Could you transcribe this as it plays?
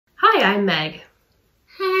Hi, I'm Meg.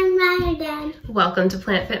 Hi, I'm Ryan. Welcome to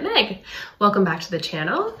Fit Meg. Welcome back to the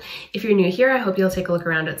channel. If you're new here, I hope you'll take a look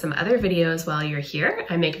around at some other videos while you're here.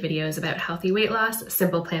 I make videos about healthy weight loss,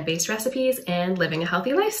 simple plant-based recipes, and living a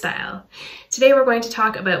healthy lifestyle. Today we're going to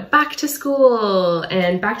talk about back to school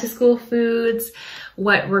and back to school foods,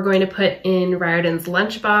 what we're going to put in Riordan's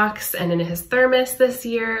lunchbox and in his thermos this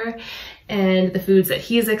year, and the foods that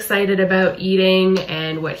he's excited about eating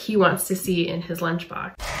and what he wants to see in his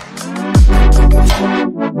lunchbox.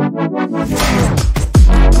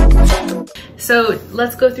 So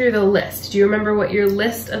let's go through the list. Do you remember what your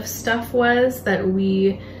list of stuff was that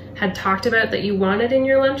we had talked about that you wanted in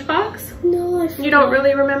your lunchbox? No, I forgot. You don't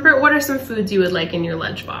really remember? What are some foods you would like in your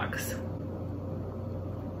lunchbox?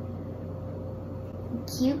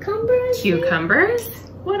 Cucumbers? Cucumbers?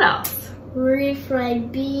 What else?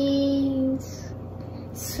 Refried beans,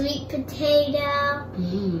 sweet potato,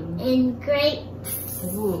 and grapes.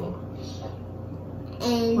 Ooh.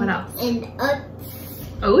 And what else? And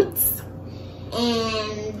oats.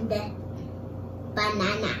 And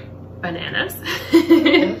Bananas.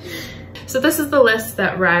 So this is the list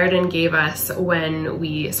that Riordan gave us when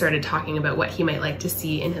we started talking about what he might like to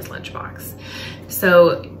see in his lunchbox.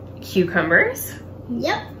 So cucumbers.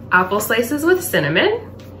 Yep. Apple slices with cinnamon.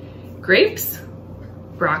 Grapes.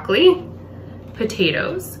 Broccoli.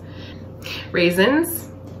 Potatoes. Raisins.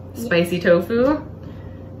 Spicy tofu.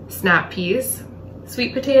 Snap peas.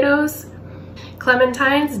 Sweet potatoes.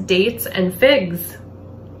 Clementines, dates, and figs.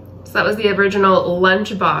 So that was the original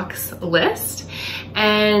lunchbox list.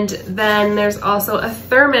 And then there's also a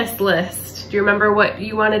thermos list. Do you remember what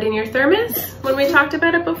you wanted in your thermos when we talked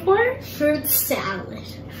about it before? Fruit salad.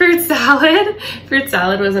 Fruit salad. Fruit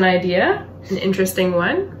salad was an idea, an interesting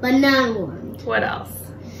one. Banana one. What else?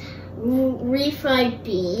 Refried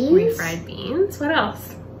beans. Refried beans. What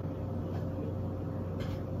else?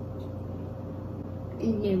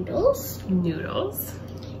 Noodles. Noodles.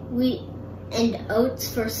 And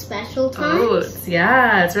oats for special times. Oats,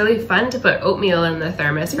 yeah. It's really fun to put oatmeal in the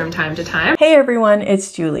thermos from time to time. Hey everyone,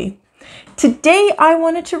 it's Julie. Today I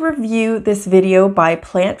wanted to review this video by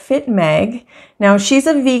Fit Meg. Now she's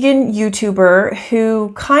a vegan YouTuber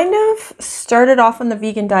who kind of started off on the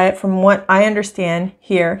vegan diet. From what I understand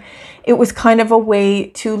here, it was kind of a way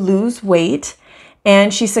to lose weight,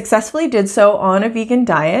 and she successfully did so on a vegan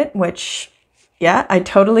diet, which yeah, I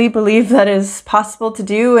totally believe that is possible to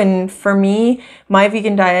do. And for me, my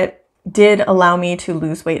vegan diet did allow me to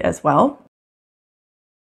lose weight as well.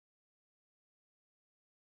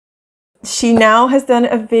 She now has done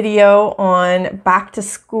a video on back to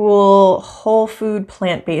school whole food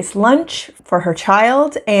plant-based lunch for her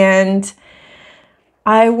child, and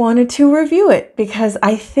I wanted to review it because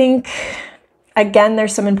I think, again,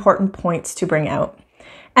 there's some important points to bring out.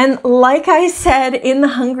 And like I said in the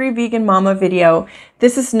Hungry Vegan Mama video,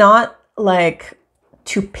 this is not like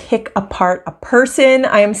to pick apart a person.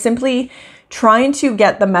 I am simply trying to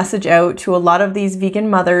get the message out to a lot of these vegan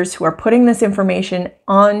mothers who are putting this information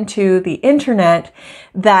onto the internet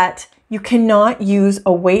that you cannot use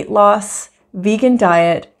a weight loss vegan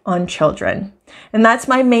diet on children. And that's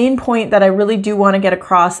my main point that I really do want to get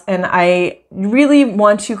across. And I really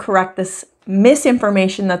want to correct this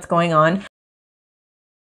misinformation that's going on.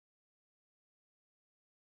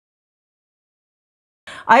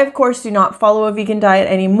 I, of course, do not follow a vegan diet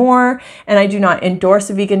anymore, and I do not endorse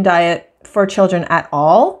a vegan diet for children at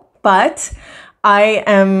all, but I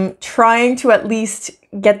am trying to at least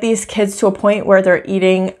get these kids to a point where they're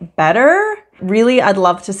eating better. Really, I'd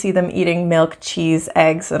love to see them eating milk, cheese,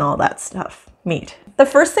 eggs, and all that stuff, meat. The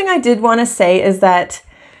first thing I did want to say is that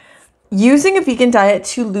using a vegan diet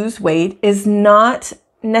to lose weight is not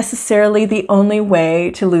necessarily the only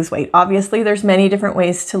way to lose weight. Obviously, there's many different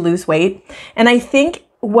ways to lose weight, and I think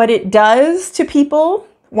what it does to people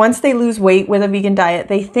once they lose weight with a vegan diet,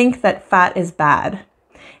 they think that fat is bad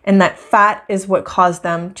and that fat is what caused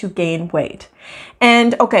them to gain weight.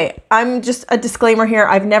 And okay, I'm just a disclaimer here.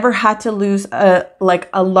 I've never had to lose a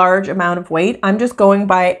large amount of weight. I'm just going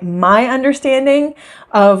by my understanding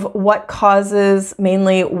of what causes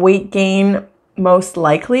mainly weight gain most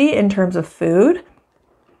likely in terms of food.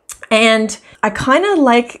 And I kind of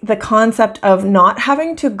like the concept of not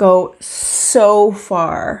having to go so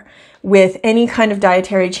far with any kind of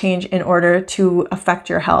dietary change in order to affect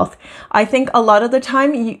your health. I think a lot of the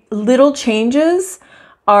time, little changes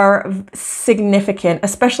are significant,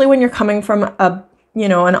 especially when you're coming from an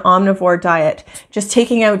omnivore diet. Just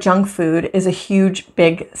taking out junk food is a huge,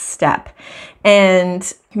 big step.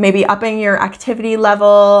 And maybe upping your activity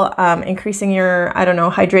level, increasing your,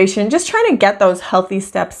 hydration, just trying to get those healthy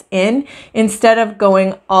steps in instead of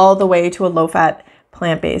going all the way to a low-fat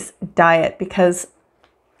plant-based diet because,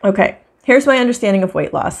 okay, here's my understanding of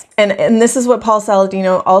weight loss. And this is what Paul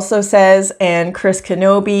Saladino also says, and Chris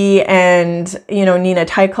Kenobi, and, you know, Nina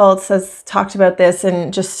Teicholz has talked about this,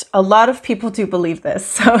 and just a lot of people do believe this.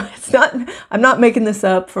 So it's not, I'm not making this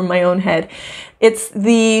up from my own head. It's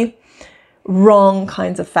the wrong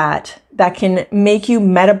kinds of fat that can make you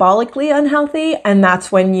metabolically unhealthy, and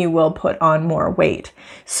that's when you will put on more weight.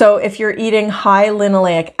 So if you're eating high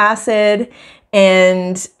linoleic acid,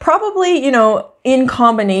 and probably, you know, in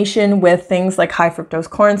combination with things like high fructose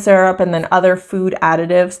corn syrup and then other food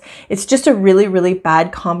additives, it's just a really, really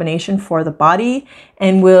bad combination for the body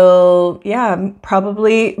and will, yeah,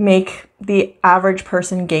 probably make the average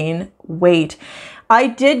person gain weight. I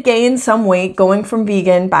did gain some weight going from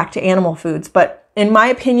vegan back to animal foods, but in my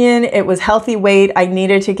opinion, it was healthy weight. I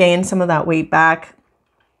needed to gain some of that weight back.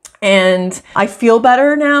 And I feel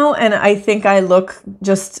better now, and I think I look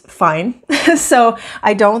just fine. So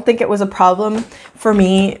I don't think it was a problem for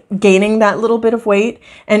me gaining that little bit of weight.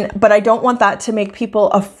 But I don't want that to make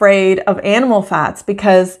people afraid of animal fats,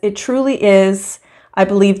 because it truly is, I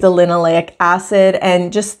believe, the linoleic acid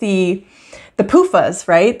and just the PUFAs,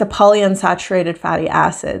 right? The polyunsaturated fatty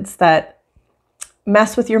acids that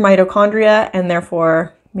mess with your mitochondria and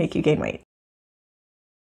therefore make you gain weight.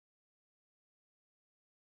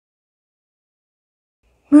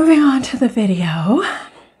 Moving on to the video.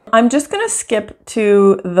 I'm just gonna skip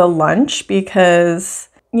to the lunch because,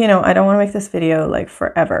 you know, I don't want to make this video like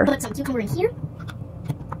forever. Put some cucumber in here.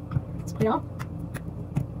 Let's put it all.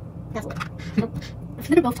 That's it. Nope.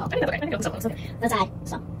 They're both tall. Okay. Let's add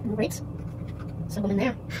some grapes. Soak them in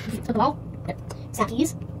there. Soak them all. Snap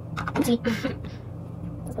peas. Oopsie.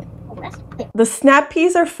 Let's put all the rest. There. The snap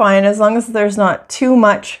peas are fine as long as there's not too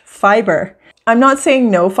much fiber. I'm not saying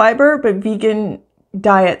no fiber, but vegan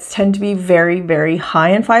diets tend to be very, very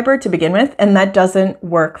high in fiber to begin with, and that doesn't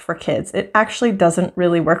work for kids. It actually doesn't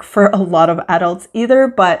really work for a lot of adults either,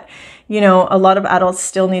 but you know, a lot of adults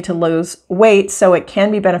still need to lose weight, so it can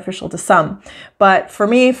be beneficial to some. But for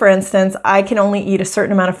me, for instance, I can only eat a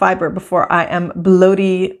certain amount of fiber before I am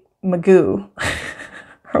bloaty magoo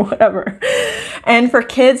or whatever. And for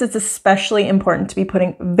kids, it's especially important to be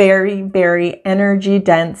putting very, very energy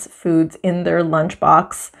dense foods in their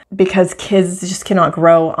lunchbox, because kids just cannot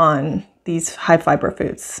grow on these high fiber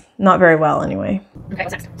foods. Not very well anyway. Okay,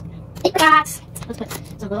 what's next? Paper cuts. Let's put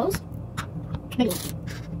some of those. Maybe.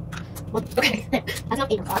 Well, okay, there. That's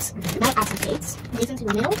not apricots. Now add some dates. Dates into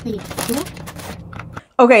the middle, maybe 2.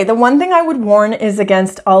 Okay, the one thing I would warn is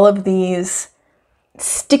against all of these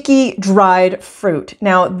sticky dried fruit.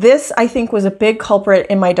 Now this, I think, was a big culprit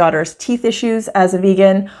in my daughter's teeth issues as a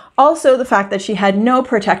vegan. Also the fact that she had no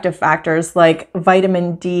protective factors like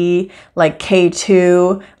vitamin D, like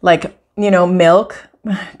K2, like, you know, milk,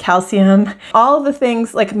 calcium, all of the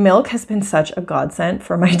things. Like milk has been such a godsend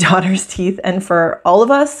for my daughter's teeth and for all of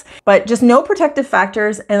us, but just no protective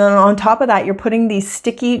factors. And then on top of that, you're putting these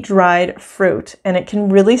sticky dried fruit, and it can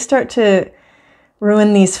really start to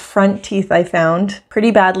ruin these front teeth, I found,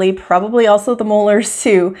 pretty badly. Probably also the molars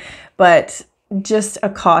too, but just a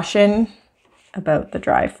caution about the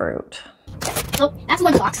dry fruit. So that's a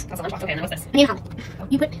lunchbox. That's a lunchbox. Okay, and then what's this? Banana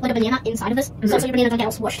hammock. You put like a banana inside of this, so your banana doesn't get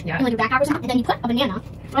all squished. Yeah. In like your back or something, and then you put a banana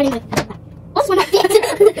right in the. Oh, swim back.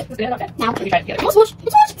 Is banana okay? Now. Let me try it together. Oh, swoosh.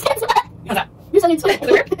 It's swoosh. How's that? You're so swish.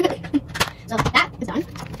 So that is done.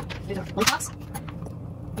 There's our lunchbox.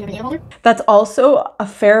 Your banana holder. That's also a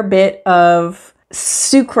fair bit of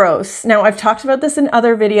sucrose. Now, I've talked about this in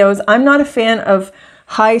other videos. I'm not a fan of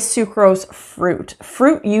high sucrose fruit.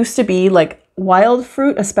 Fruit used to be, like wild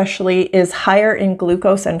fruit especially, is higher in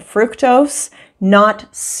glucose and fructose,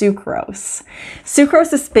 not sucrose.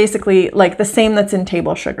 Sucrose is basically like the same that's in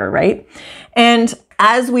table sugar, right? And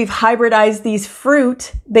as we've hybridized these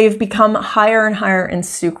fruit, they've become higher and higher in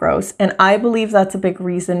sucrose. And I believe that's a big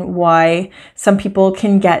reason why some people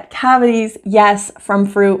can get cavities. Yes, from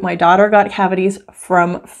fruit. My daughter got cavities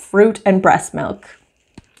from fruit and breast milk.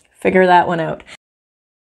 Figure that one out.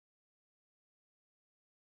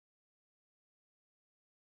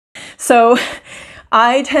 So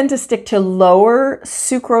I tend to stick to lower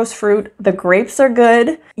sucrose fruit. The grapes are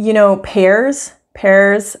good. You know, pears,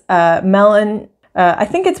 melon. I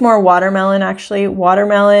think it's more watermelon actually.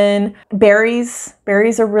 Watermelon, berries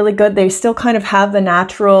are really good. They still kind of have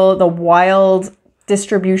the wild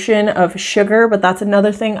distribution of sugar, but that's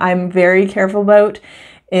another thing I'm very careful about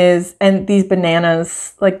and these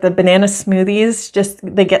bananas, like the banana smoothies,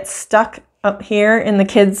 they get stuck up here in the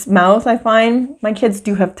kids' mouth, I find. My kids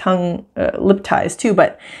do have lip ties too,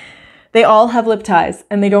 but they all have lip ties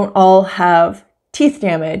and they don't all have teeth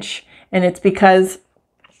damage. And it's because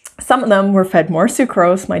some of them were fed more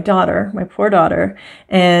sucrose, my daughter, my poor daughter,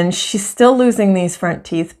 and she's still losing these front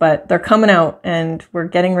teeth, but they're coming out and we're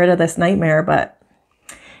getting rid of this nightmare. But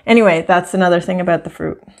anyway, that's another thing about the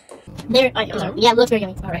fruit. Yeah, it looks very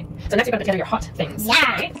yummy. All right. So next you're going to put together your hot things.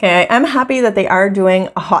 Yeah. Right? Okay, I am happy that they are doing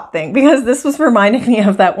a hot thing because this was reminding me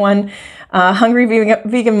of that one Hungry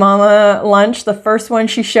Vegan Mama lunch, the first one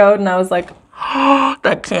she showed, and I was like, oh,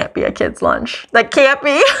 that can't be a kid's lunch. That can't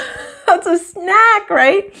be. That's a snack,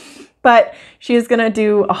 right? But she is going to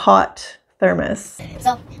do a hot thermos.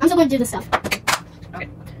 So, I'm still going to do this stuff. Okay.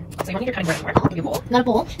 So you want your cutting board anywhere. Give you a bowl. Not a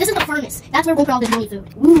bowl. This is the furnace. That's where we'll put all this yummy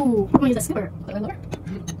food. Ooh, we're going to use a scooper. Put it lower.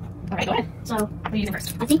 All right, go ahead. So, What are you using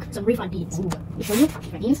first? I think some refried beans. Ooh. You show you?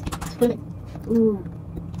 Refried beans. Let's put them in. Ooh.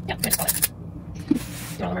 Yeah, just call it. Do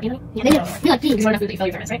you want more bean, honey? Yeah, they do. We like beans. You want enough food that you fill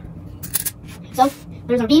your thermos, right? So,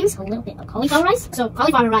 there's our beans, a little bit of cauliflower rice. So,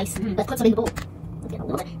 cauliflower rice. Let's put some in the bowl. Let's get a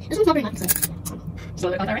little bit. This one's not very much. So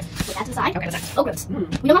the cauliflower rice? Put that to the side. Okay, what's next? Oh, gross. We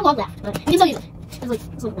don't have log left, but you can still use it. It's like,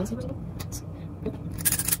 it's like one scoop or something.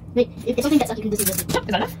 Wait, if something gets stuck, you can just use this. Yep, is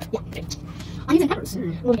that enough? Yeah. Okay. I'm using peppers.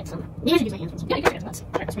 We'll get some. Maybe I should use my hands for some. Yeah, you can use that.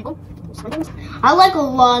 Alright, sprinkle. Sprinkles. I like a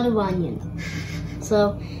lot of onion.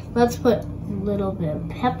 So, let's put a little bit of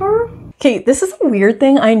pepper. Okay, this is a weird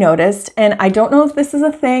thing I noticed, and I don't know if this is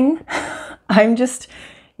a thing. I'm just,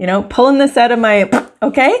 you know, pulling this out of my,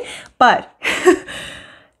 okay? But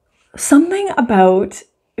something about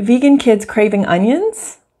vegan kids craving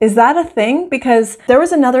onions, is that a thing? Because there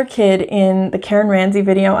was another kid in the Karen Ramsey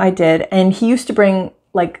video I did, and he used to bring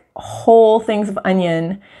like whole things of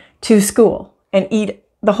onion to school and eat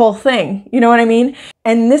the whole thing. You know what I mean?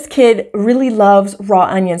 And this kid really loves raw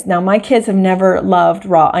onions. Now, my kids have never loved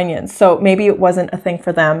raw onions, so maybe it wasn't a thing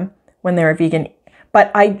for them when they were vegan.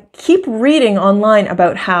 But I keep reading online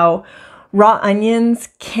about how raw onions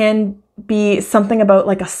can be something about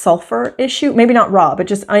like a sulfur issue. Maybe not raw, but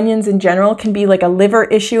just onions in general can be like a liver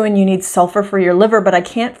issue and you need sulfur for your liver, but I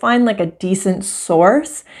can't find like a decent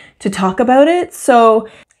source to talk about it. So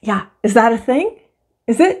yeah, is that a thing?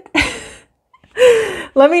 Is it?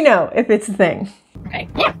 Let me know if it's a thing. Okay.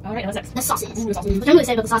 Yeah. All right, what's next? The sauces. Which I'm really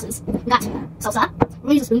excited about the sauces. We got salsa. We're going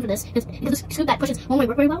to use a spoon for this. Because the scoop that pushes won't really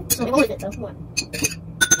work very well. So it won't fit. So one.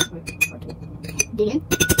 Dig in.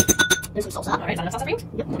 There's some salsa. All right, is that enough salsa for you?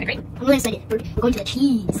 Yep. Okay, great. I'm really excited. We're going to the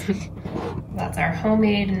cheese. That's our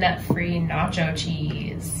homemade nut-free nacho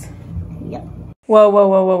cheese. Yep. Whoa, whoa,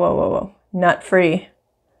 whoa, whoa, whoa, whoa, whoa. Nut-free.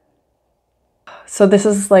 So this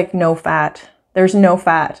is like no fat. There's no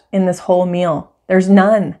fat in this whole meal. There's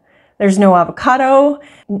none. There's no avocado,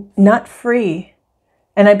 nut-free.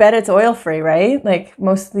 And I bet it's oil-free, right? Like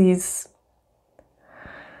most of these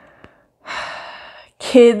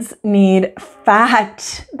kids need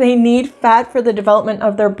fat. They need fat for the development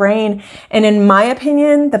of their brain. And in my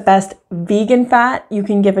opinion, the best vegan fat you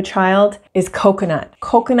can give a child is coconut.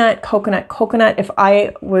 Coconut, coconut, coconut. If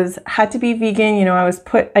I had to be vegan, you know, I was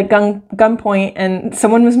put at gunpoint and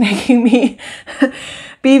someone was making me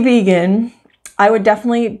be vegan, I would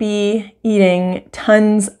definitely be eating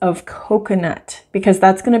tons of coconut because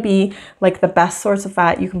that's going to be like the best source of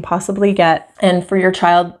fat you can possibly get. And for your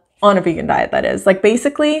child on a vegan diet, that is. Like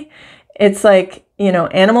basically, it's like, you know,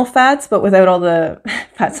 animal fats, but without all the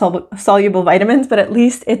fat soluble vitamins, but at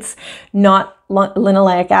least it's not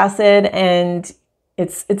linoleic acid and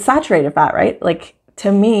it's saturated fat, right? Like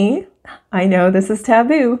to me, I know this is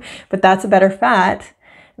taboo, but that's a better fat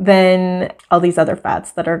than all these other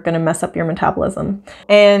fats that are going to mess up your metabolism.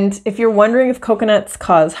 And if you're wondering if coconuts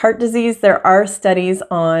cause heart disease, there are studies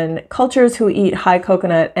on cultures who eat high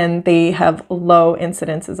coconut and they have low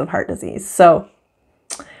incidences of heart disease. So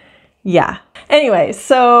yeah. Anyway,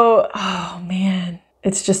 so, oh man,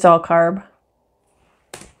 it's just all carb.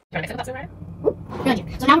 You want to mix it with that soup, right? Good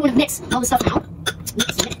idea. So now we're going to mix all the stuff now.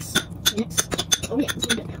 Mix. Oh yeah, it's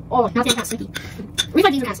really good. Oh, now it's kind of sticky.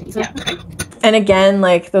 Refried beans are kind of sticky, so. Yeah, okay. And again,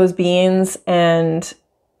 like those beans and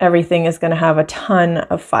everything is going to have a ton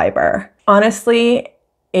of fiber. Honestly,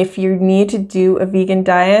 if you need to do a vegan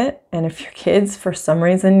diet and if your kids for some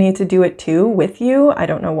reason need to do it too with you, I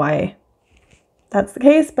don't know why that's the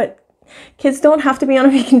case, but kids don't have to be on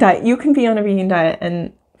a vegan diet. You can be on a vegan diet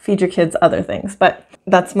and feed your kids other things, but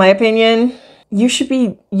that's my opinion. You should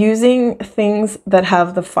be using things that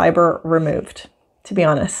have the fiber removed, to be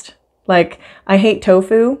honest. Like, I hate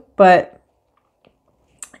tofu, but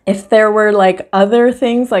if there were like other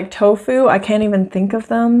things like tofu, I can't even think of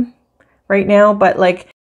them right now, but like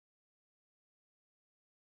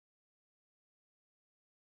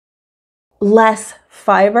less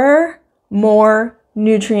fiber, more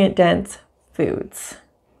nutrient dense foods,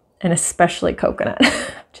 and especially coconut.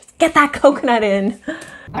 Just Get that coconut in. All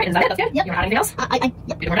right, is that it? That's good? Yep. You want to add anything else?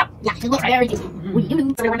 Yep. You warm it up? Yeah, it looks very tasty. So we're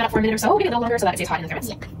going to warm it up for a minute or so, maybe a little longer, so that it stays hot in the thermos.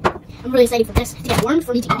 Yeah. I'm really excited for this to get warm,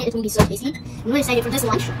 for me to eat it. It's going to be so tasty. I'm really excited for this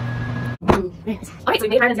lunch. Very nice. Alright, so we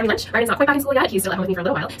made Ryan's yummy lunch. Ryan's not quite back in school yet. He's still at home with me for a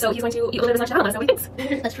little while. So he's going to eat a little bit of his lunch now and let us know what he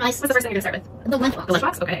thinks. Let's try. What's the first thing you're going to start with? The lunchbox. The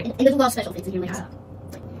lunchbox? Okay. And there's a lot of special things in here, like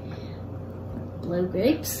blue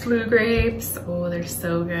grapes. Blue grapes. Oh, they're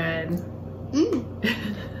so good.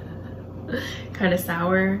 Kind of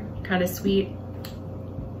sour, kind of sweet.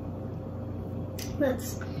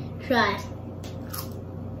 Let's try.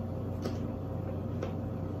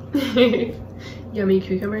 Yummy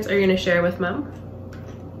cucumbers. Are you going to share with Mom?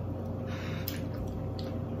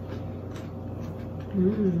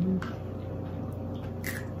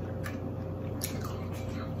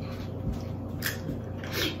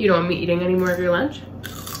 You don't want me eating any more of your lunch?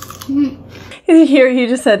 Here, he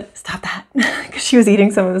just said, stop that, because she was eating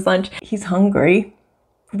some of his lunch. He's hungry.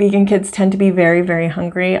 Vegan kids tend to be very, very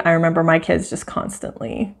hungry. I remember my kids just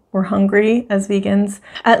constantly were hungry as vegans.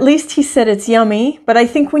 At least he said it's yummy, but I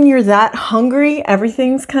think when you're that hungry,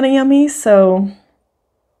 everything's kind of yummy, so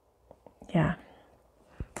yeah.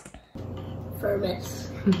 For this.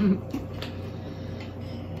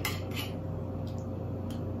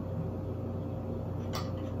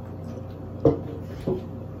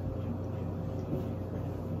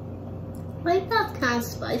 I think that's kind of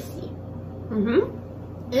spicy.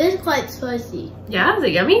 It is quite spicy. Yeah, is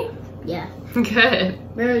it yummy? Yeah. Good.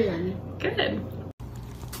 Very yummy. Good.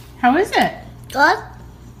 How is it? Good?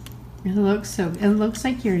 It looks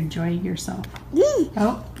like you're enjoying yourself.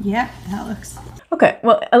 Oh, yeah, that looks. Okay,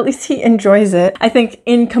 well, at least he enjoys it. I think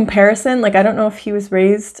in comparison, like, I don't know if he was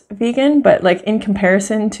raised vegan, but like in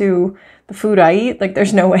comparison to the food I eat, like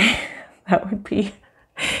there's no way that would be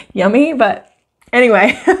yummy, but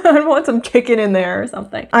anyway, I want some chicken in there or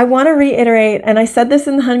something. I want to reiterate, and I said this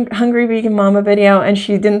in the Hungry Vegan Mama video, and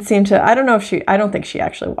she didn't seem to, I don't think she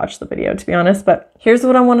actually watched the video, to be honest, but here's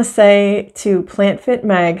what I want to say to Fit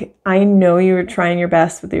Meg. I know you were trying your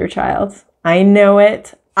best with your child. I know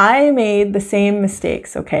it. I made the same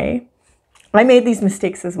mistakes, okay? I made these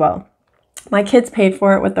mistakes as well. My kids paid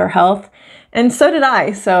for it with their health, and so did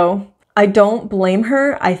I, so I don't blame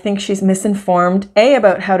her. I think she's misinformed, A,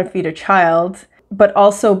 about how to feed a child, but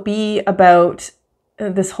also B, about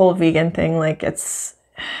this whole vegan thing. Like, it's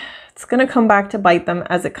gonna come back to bite them,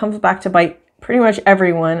 as it comes back to bite pretty much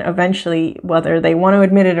everyone eventually, whether they want to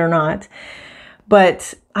admit it or not.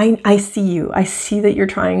 But I see you. I see that you're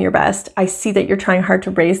trying your best. I see that you're trying hard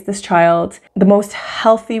to raise this child the most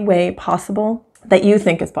healthy way possible that you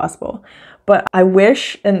think is possible. But I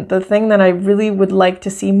wish, and the thing that I really would like to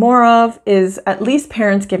see more of, is at least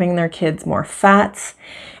parents giving their kids more fats.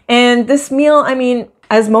 And this meal, I mean,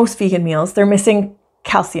 as most vegan meals, they're missing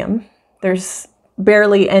calcium. There's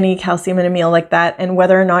barely any calcium in a meal like that. And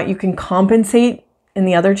whether or not you can compensate in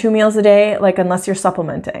the other 2 meals a day, like unless you're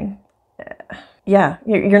supplementing, yeah,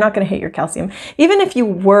 you're not going to hit your calcium. Even if you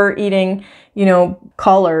were eating, you know,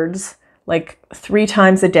 collards like 3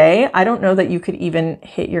 times a day, I don't know that you could even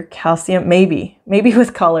hit your calcium. Maybe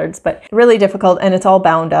with collards, but really difficult. And it's all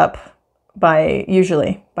bound up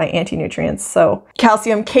usually by anti-nutrients. So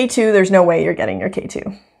calcium, K2, there's no way you're getting your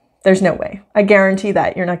K2. There's no way. I guarantee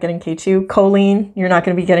that you're not getting K2. Choline, you're not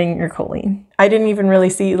going to be getting your choline. I didn't even really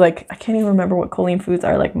see, like, I can't even remember what choline foods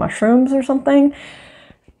are, like mushrooms or something.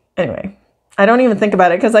 Anyway, I don't even think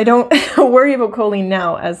about it because I don't worry about choline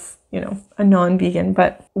now as, you know, a non-vegan.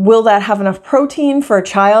 But will that have enough protein for a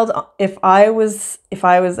child? If I was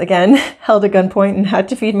again held at gunpoint and had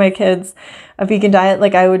to feed my kids a vegan diet,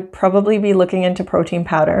 like, I would probably be looking into protein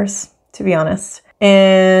powders, to be honest.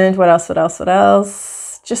 And what else?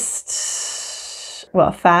 Just,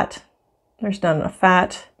 well, fat. There's not enough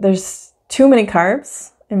fat. There's too many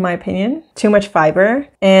carbs, in my opinion. Too much fiber.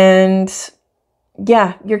 And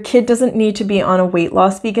yeah, your kid doesn't need to be on a weight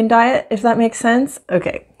loss vegan diet, if that makes sense.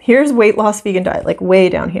 Okay, here's weight loss vegan diet, like way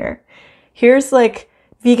down here. Here's like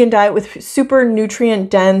vegan diet with super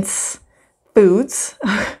nutrient dense foods,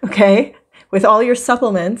 okay? With all your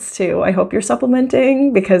supplements too. I hope you're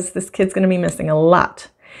supplementing because this kid's gonna be missing a lot.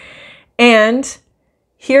 And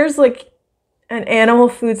here's like an animal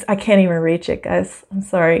foods, I can't even reach it, guys. I'm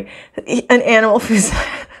sorry. An animal foods,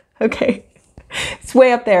 okay. It's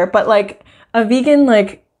way up there, but like a vegan,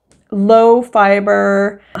 like low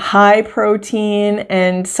fiber, high protein,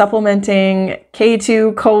 and supplementing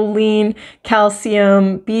K2, choline,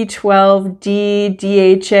 calcium, B12,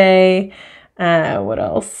 D, DHA, what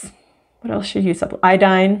else? What else should you supplement?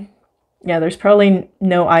 Iodine. Yeah, there's probably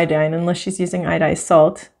no iodine unless she's using iodized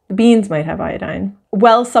salt. The beans might have iodine.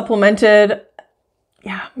 Well supplemented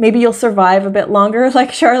yeah, maybe you'll survive a bit longer,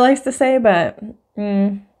 like Char likes to say, but,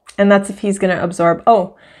 and that's if he's going to absorb.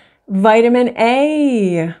 Oh, vitamin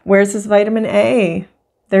A. Where's his vitamin A?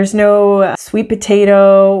 There's no sweet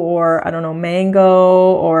potato or, I don't know,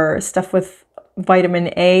 mango or stuff with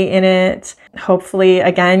vitamin A in it. Hopefully,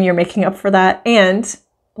 again, you're making up for that. And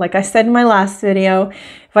like I said in my last video,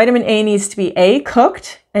 vitamin A needs to be A,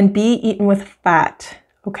 cooked, and B, eaten with fat.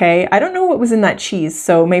 Okay, I don't know what was in that cheese,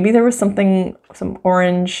 so maybe there was something, some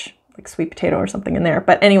orange, like sweet potato or something in there.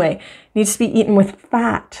 But anyway, it needs to be eaten with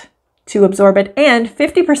fat to absorb it. And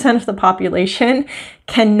 50% of the population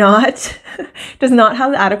does not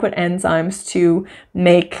have adequate enzymes to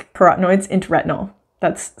make carotenoids into retinol.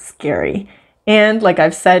 That's scary. And like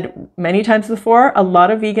I've said many times before, a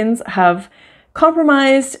lot of vegans have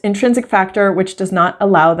compromised intrinsic factor, which does not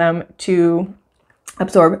allow them to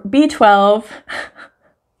absorb B12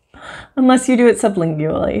 unless you do it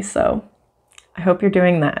sublingually. So I hope you're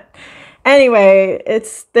doing that. Anyway,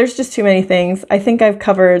 there's just too many things. I think I've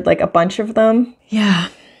covered like a bunch of them. Yeah,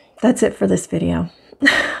 that's it for this video.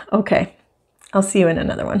 Okay, I'll see you in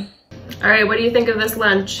another one. All right, what do you think of this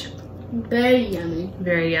lunch? Very yummy.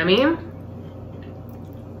 Very yummy.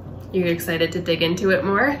 You excited to dig into it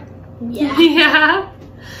more? Yeah. Yeah.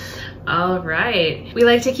 All right. We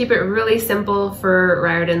like to keep it really simple for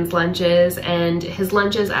Riordan's lunches, and his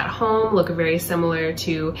lunches at home look very similar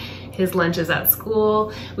to his lunches at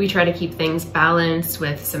school. We try to keep things balanced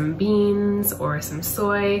with some beans or some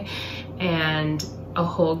soy and a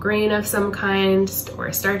whole grain of some kind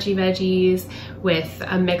or starchy veggies with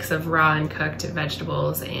a mix of raw and cooked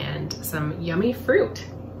vegetables and some yummy fruit,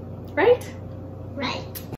 right?